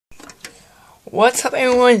What's up,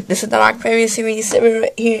 everyone? This is the Reveiw series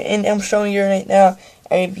right here, and I'm showing you right now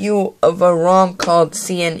a review of a ROM called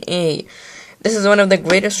CNA. This is one of the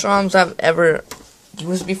greatest ROMs I've ever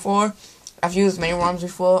used before. I've used many ROMs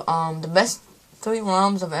before. The best 3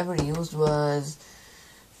 ROMs I've ever used was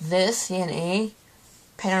this CNA,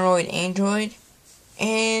 Panaroid Android,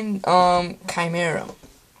 and Chimera.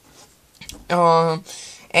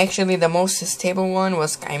 Actually, the most stable one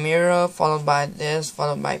was Chimera, followed by this,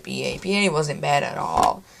 followed by PA. PA wasn't bad at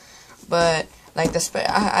all, but like the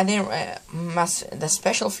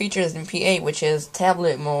special features in PA, which is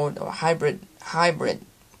tablet mode or hybrid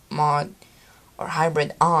mod or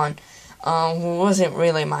hybrid on, wasn't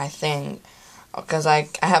really my thing. Because I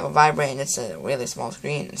have a Vibrate and it's a really small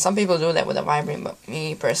screen. And some people do that with a Vibrate, but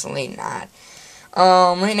me personally not.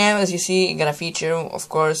 Right now, as you see, you got a feature, of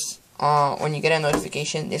course. When you get a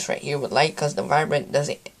notification, this right here would light, because the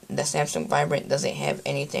Samsung Vibrate doesn't have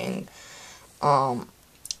anything,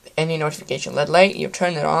 any notification LED light. You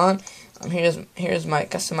turn it on. Here's my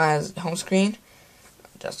customized home screen.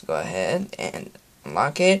 Just go ahead and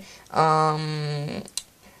unlock it. I'm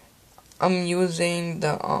using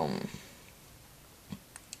the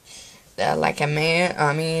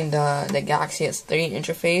the Galaxy S3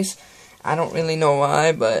 interface. I don't really know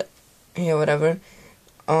why, but yeah, whatever.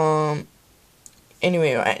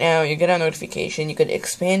 Anyway, right now you get a notification. You could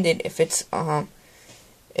expand it if it's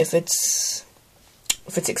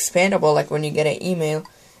expandable, like when you get an email,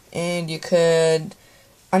 and you could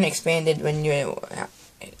unexpand it when you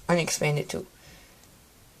unexpand it too.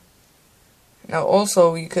 Now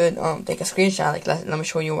also you could take a screenshot. Like let me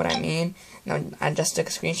show you what I mean. Now I just took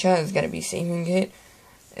a screenshot. It's gonna be saving it.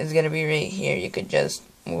 It's gonna be right here. You could just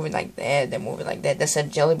move it like that, then move it like that. That's a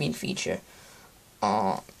Jelly Bean feature.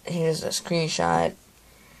 Here's a screenshot.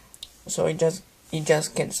 So you just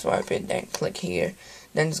can swipe it, then click here.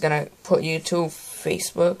 Then it's gonna put you to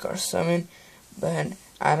Facebook or something, but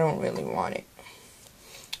I don't really want it.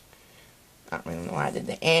 I don't really know why I did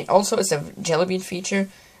that. And also, it's a Jelly Bean feature.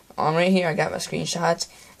 Right here I got my screenshots,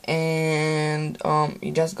 and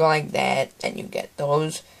you just go like that, and you get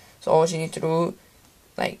those. So all you need to do,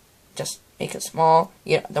 like, just make it small.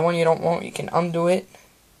 Yeah, the one you don't want, you can undo it.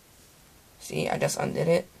 See, I just undid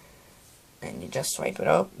it, and you just swipe it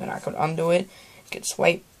up. Then I could undo it. You could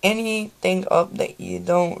swipe anything up that you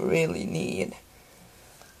don't really need.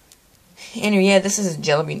 Anyway, yeah, this is a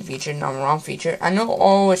Jelly Bean feature, not a ROM feature. I know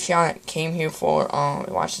all what y'all came here for,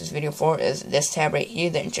 watch this video for, is this tab right here,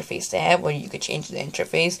 the interface tab, where you could change the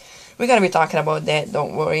interface. We're gonna be talking about that,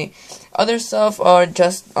 don't worry. Other stuff are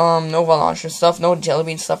just Nova Launcher stuff, no Jelly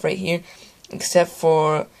Bean stuff right here, except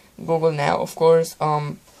for Google Now, of course.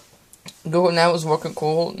 Google Now is working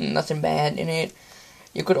cool, nothing bad in it.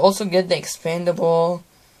 You could also get the expandable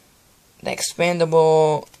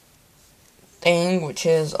thing, which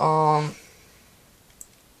is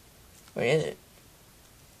where is it?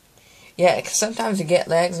 Yeah, sometimes you get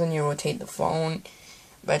lags when you rotate the phone,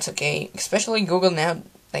 but it's okay. Especially Google Now,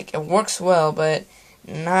 like, it works well, but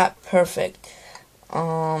not perfect.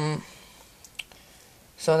 So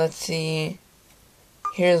let's see.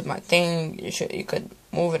 Here's my thing. You could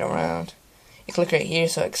move it around. You click right here,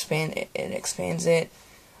 so expand it. It expands it.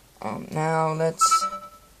 Now let's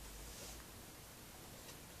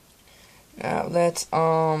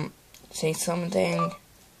say something.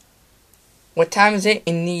 What time is it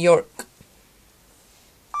in New York?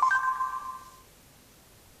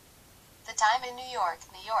 The time in New York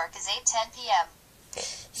is 8:10 p.m.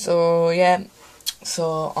 So yeah.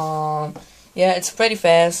 So yeah, it's pretty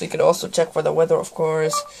fast. You could also check for the weather, of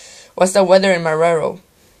course. What's the weather in Reveiw?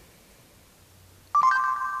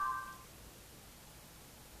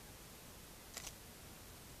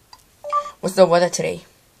 What's the weather today?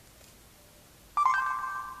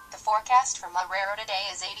 The forecast for Reveiw today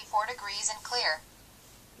is 84 degrees and clear.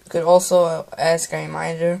 You could also ask a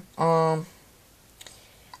reminder.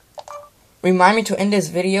 Remind me to end this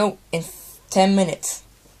video in 10 minutes.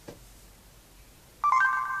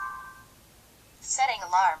 Setting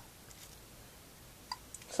alarm.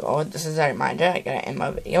 So this is a reminder. I gotta end my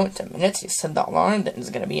video in 10 minutes. You set the alarm, then it's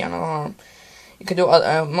gonna be an alarm. You could do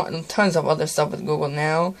tons of other stuff with Google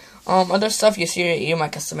Now. Other stuff you see here, my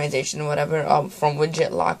customization, whatever, from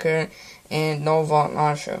Widget Locker and Nova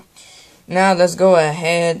Launcher. Now let's go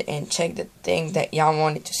ahead and check the things that y'all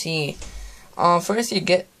wanted to see. First you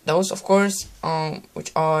get those, of course,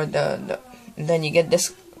 which are then you get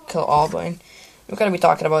this kill all button. We're gonna be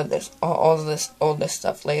talking about this all this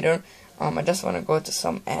stuff later. I just want to go to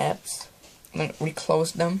some apps and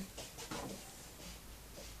reclose them.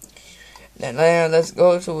 Then let's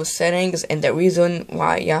go to settings and the reason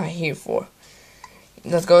why y'all here for.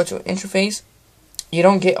 Let's go to interface. you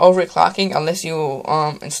don't get overclocking unless you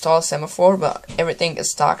install semaphore, but everything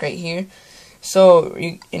is stock right here. So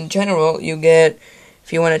in general, you get,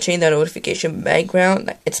 if you want to change the notification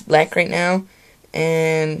background, it's black right now,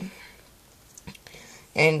 and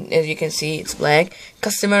as you can see, it's black.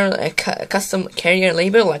 Custom carrier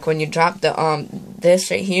label, like when you drop the this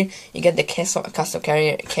right here, you get the custom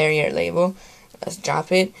carrier label. Let's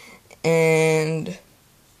drop it, and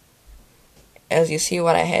as you see,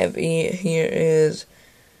 what I have here is,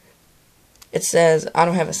 it says, I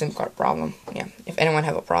don't have a SIM card problem. Yeah, if anyone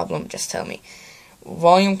have a problem, just tell me.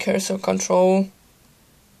 Volume cursor control.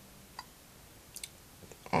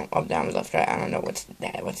 Up, down, left, right. I don't know what's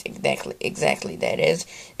exactly that is.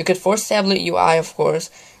 You could force tablet UI, of course.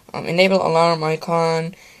 Enable alarm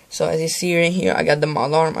icon. So as you see right here, I got the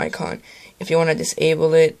alarm icon. If you want to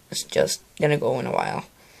disable it, it's just gonna go in a while.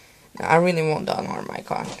 Now, I really want the alarm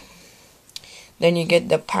icon. Then you get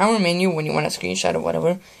the power menu when you want to screenshot or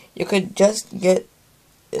whatever. You could just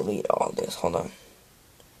delete all this. Hold on.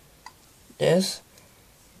 This.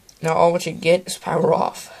 Now all what you get is power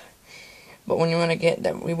off. But when you want to get the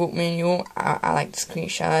reboot menu, I like the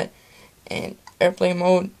screenshot and airplane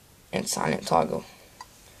mode and silent toggle.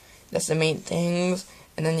 That's the main things.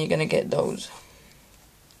 And then you're going to get those.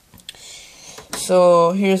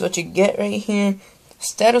 So here's what you get right here.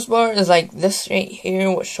 Status bar is like this right here,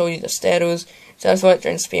 what shows you the status. Status bar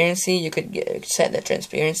transparency, you could set the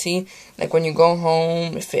transparency, like when you go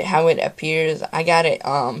home, how it appears. I got it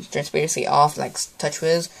transparency off, like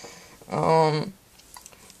TouchWiz,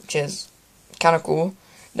 which is kind of cool.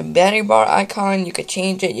 The battery bar icon, you could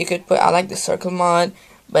change it. You could put, I like the circle mod,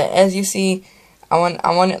 but as you see, I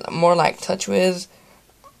want it more like TouchWiz.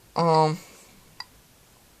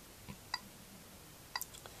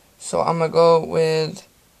 So I'm gonna go with,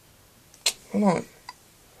 hold on.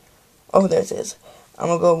 Oh, there it is. I'm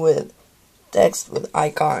gonna go with text with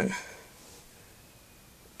icon.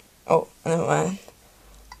 Oh, never mind.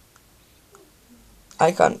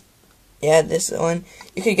 Icon. Yeah, this one.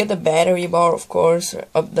 You could get the battery bar, of course.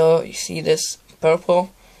 Up though, you see this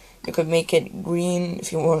purple. You could make it green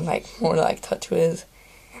if you want, like more like TouchWiz.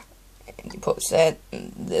 And you put that.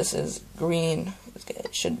 This is green.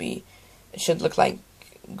 It should look like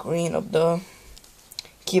green up there.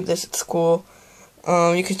 Keep this at school.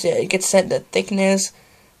 You could set the thickness.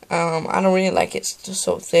 I don't really like it just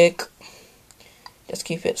so thick. Just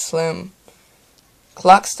keep it slim.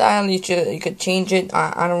 Clock style, you could change it.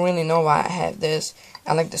 I don't really know why I have this.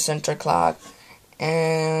 I like the center clock.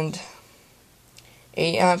 And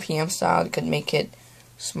AM PM style, you could make it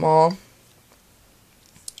small.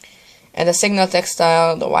 And the signal text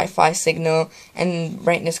style, the Wi-Fi signal, and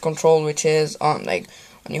brightness control, which is like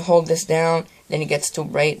when you hold this down, then it gets too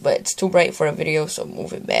bright, but it's too bright for a video, so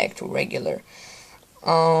move it back to regular.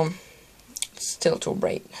 It's still too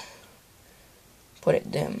bright. Put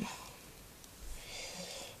it dim.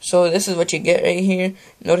 So this is what you get right here.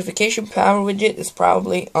 Notification power widget is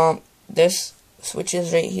probably this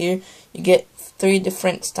switches right here. You get 3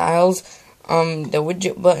 different styles. The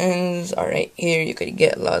widget buttons are right here. You could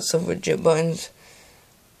get lots of widget buttons.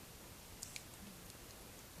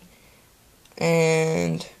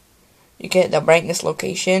 And you get the brightness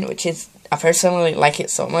location, which is, I personally like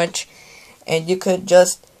it so much. And you could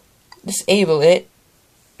just disable it,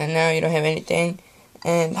 and now you don't have anything.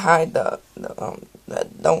 And hide the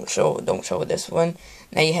don't show this one.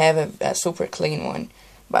 Now you have a super clean one,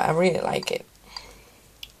 but I really like it.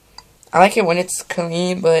 I like it when it's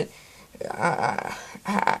clean, but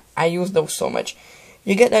I use those so much.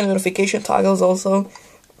 You get the notification toggles also.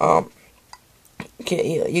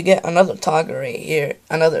 Okay, you get another toggle right here,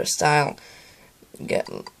 another style.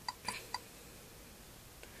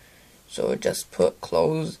 So just put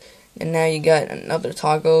close, and now you got another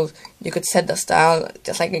toggle. You could set the style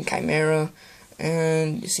just like in Chimera,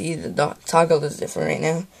 and you see the toggle is different right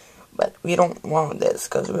now. But we don't want this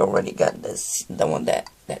because we already got this, the one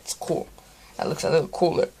that's cool. That looks a little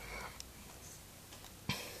cooler.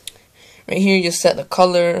 Right here you set the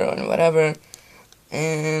color or whatever.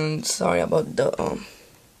 And sorry about the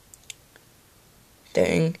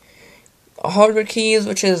thing. Hardware keys,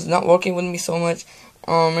 which is not working with me so much.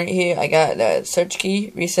 Right here I got the search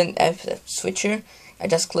key, recent F switcher. I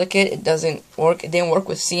just click it, it doesn't work. It didn't work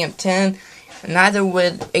with CM10, neither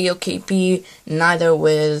with AOKP, neither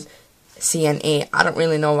with CNA. I don't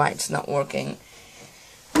really know why it's not working.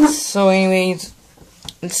 So anyways,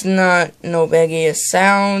 it's not no biggie.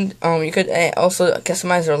 Sound, you could also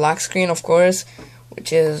customize your lock screen, of course,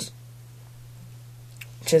 which is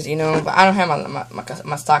you know, but I don't have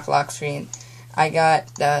my stock lock screen. I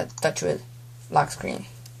got the TouchWiz lock screen.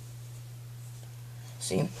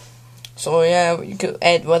 See, So yeah, you could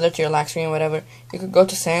add weather to your lock screen or whatever. You could go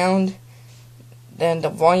to sound, then the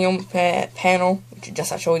volume panel, which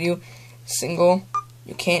just I showed you, single.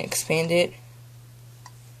 You can't expand it.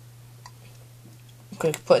 You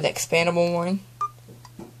could put the expandable one,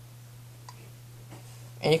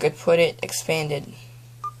 and you could put it expanded.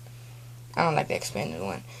 I don't like the expanded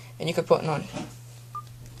one. And you could put none.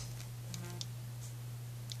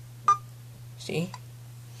 See?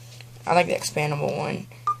 I like the expandable one.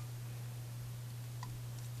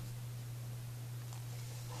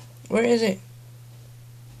 Where is it?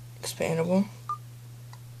 Expandable.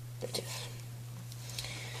 There it is.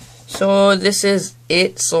 So this is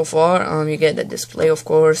it so far. You get the display, of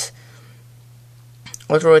course.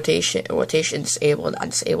 Auto rotation disabled. I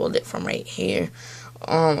disabled it from right here.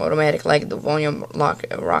 Automatic, like the volume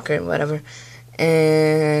rocker, whatever.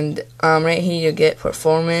 And right here you get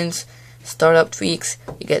performance, startup tweaks.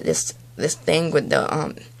 You get this thing with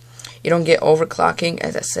the you don't get overclocking,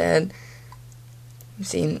 as I said.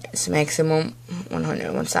 See, it's maximum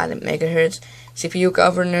 101 silent megahertz. CPU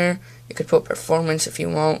governor, you could put performance if you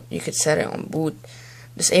want. You could set it on boot.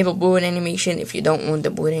 Disable boot animation if you don't want the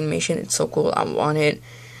boot animation. It's so cool, I want it.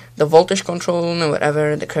 The voltage control,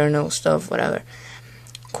 whatever, the kernel stuff, whatever.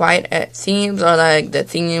 Quiet themes are like the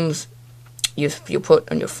themes you put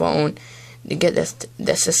on your phone. You get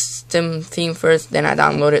the system theme first, then I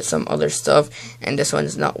downloaded some other stuff, and this one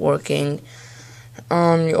is not working.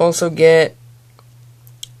 You also get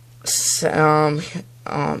the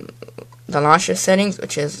launcher settings,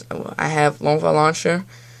 which is I have Nova launcher,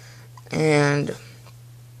 and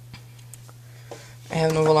I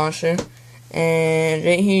have Nova launcher, and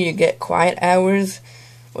right here you get quiet hours,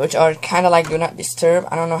 which are kind of like do not disturb.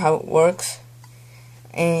 I don't know how it works.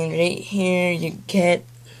 And right here you get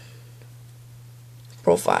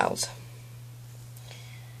profiles,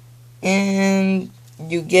 and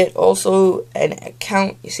you get also an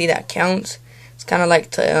account. You see that accounts? It's kind of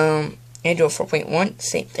like to Android 4.1,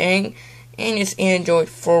 same thing, and it's Android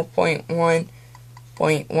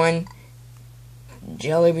 4.1.1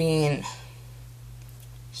 Jelly Bean.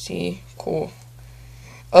 See, cool.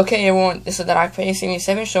 Okay, everyone, this is the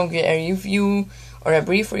CNA showing you a review or a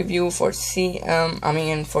brief review for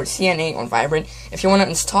CNA on Vibrant. If you want to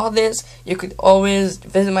install this, you could always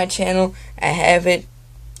visit my channel. I have it,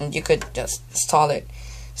 and you could just install it.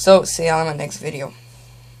 So, see y'all in my next video.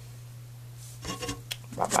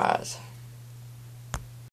 Bye bye.